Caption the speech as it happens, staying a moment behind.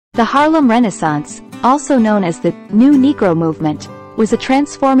The Harlem Renaissance, also known as the New Negro Movement, was a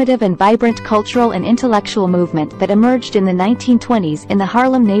transformative and vibrant cultural and intellectual movement that emerged in the 1920s in the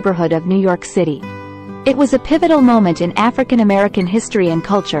Harlem neighborhood of New York City. It was a pivotal moment in African American history and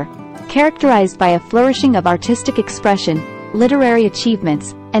culture, characterized by a flourishing of artistic expression, literary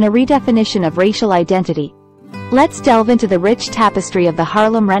achievements, and a redefinition of racial identity. Let's delve into the rich tapestry of the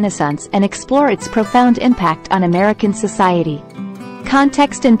Harlem Renaissance and explore its profound impact on American society.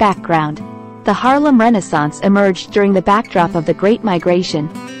 Context and background. The Harlem Renaissance emerged during the backdrop of the Great Migration,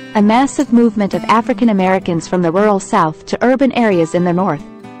 a massive movement of African Americans from the rural South to urban areas in the North,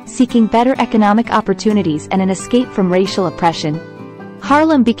 seeking better economic opportunities and an escape from racial oppression.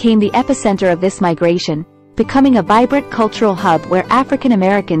 Harlem became the epicenter of this migration, becoming a vibrant cultural hub where African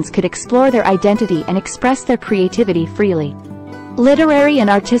Americans could explore their identity and express their creativity freely. Literary and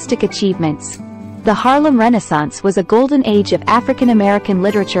artistic achievements. The Harlem Renaissance was a golden age of African American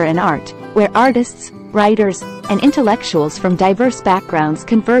literature and art, where artists, writers, and intellectuals from diverse backgrounds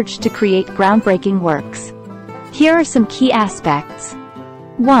converged to create groundbreaking works. Here are some key aspects.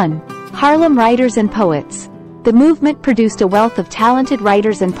 1. Harlem writers and poets. The movement produced a wealth of talented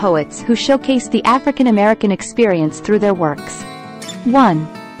writers and poets who showcased the African American experience through their works. 1.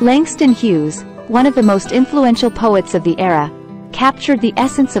 Langston Hughes, one of the most influential poets of the era, captured the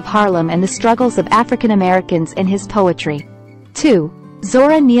essence of Harlem and the struggles of African Americans in his poetry. 2.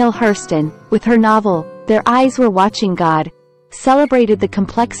 Zora Neale Hurston, with her novel, Their Eyes Were Watching God, celebrated the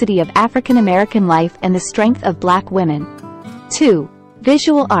complexity of African American life and the strength of Black women. 2.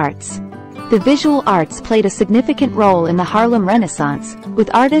 Visual arts. The visual arts played a significant role in the Harlem Renaissance,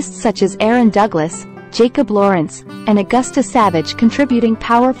 with artists such as Aaron Douglas, Jacob Lawrence, and Augusta Savage contributing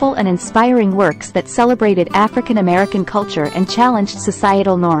powerful and inspiring works that celebrated African American culture and challenged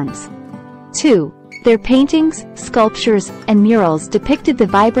societal norms. 2. Their paintings, sculptures, and murals depicted the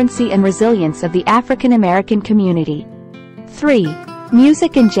vibrancy and resilience of the African American community. 3.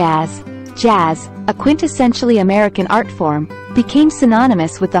 Music and jazz. Jazz, a quintessentially American art form, became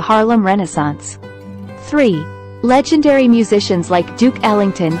synonymous with the Harlem Renaissance. 3. Legendary musicians like Duke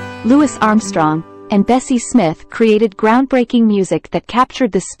Ellington, Louis Armstrong, and Bessie Smith created groundbreaking music that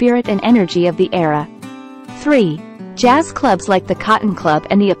captured the spirit and energy of the era. 3. Jazz clubs like the Cotton Club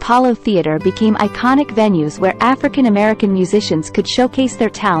and the Apollo Theater became iconic venues where African American musicians could showcase their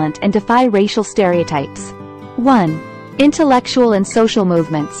talent and defy racial stereotypes. 1. Intellectual and social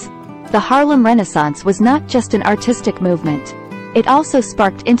movements. The Harlem Renaissance was not just an artistic movement. It also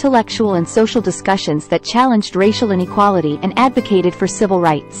sparked intellectual and social discussions that challenged racial inequality and advocated for civil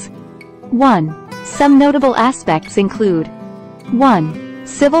rights. 1. Some notable aspects include: 1.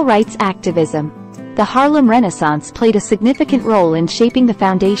 Civil rights activism. The Harlem Renaissance played a significant role in shaping the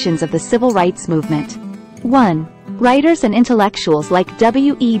foundations of the civil rights movement. 1. Writers and intellectuals like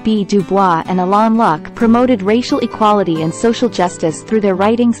W.E.B. Du Bois and Alain Locke promoted racial equality and social justice through their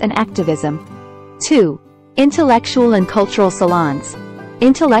writings and activism. 2. Intellectual and cultural salons.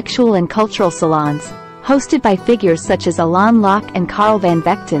 Intellectual and cultural salons, hosted by figures such as Alain Locke and Carl Van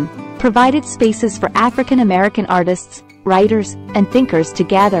Vechten, provided spaces for African American artists, writers, and thinkers to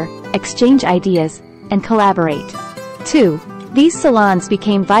gather, exchange ideas, and collaborate. 2. These salons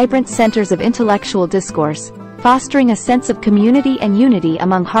became vibrant centers of intellectual discourse, fostering a sense of community and unity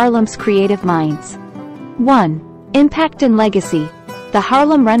among Harlem's creative minds. 1. Impact and legacy. The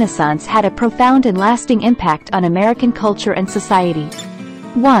Harlem Renaissance had a profound and lasting impact on American culture and society.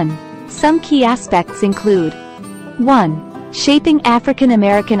 1. Some key aspects include: 1. Shaping African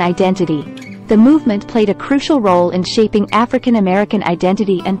American identity. The movement played a crucial role in shaping African American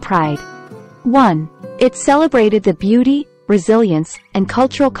identity and pride. 1. It celebrated the beauty, resilience, and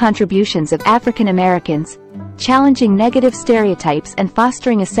cultural contributions of African Americans, challenging negative stereotypes and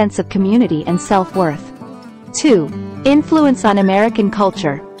fostering a sense of community and self-worth. 2. Influence on American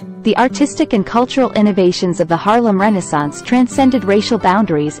culture. The artistic and cultural innovations of the Harlem Renaissance transcended racial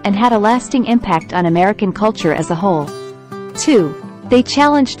boundaries and had a lasting impact on American culture as a whole. 2. They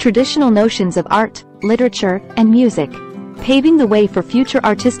challenged traditional notions of art, literature, and music, paving the way for future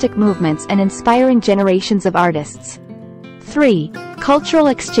artistic movements and inspiring generations of artists. 3. Cultural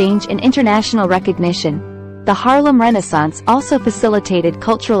exchange and international recognition. The Harlem Renaissance also facilitated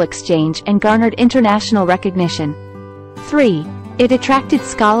cultural exchange and garnered international recognition. 3. It attracted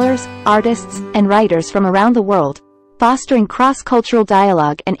scholars, artists, and writers from around the world, fostering cross-cultural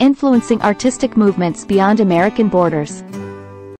dialogue and influencing artistic movements beyond American borders.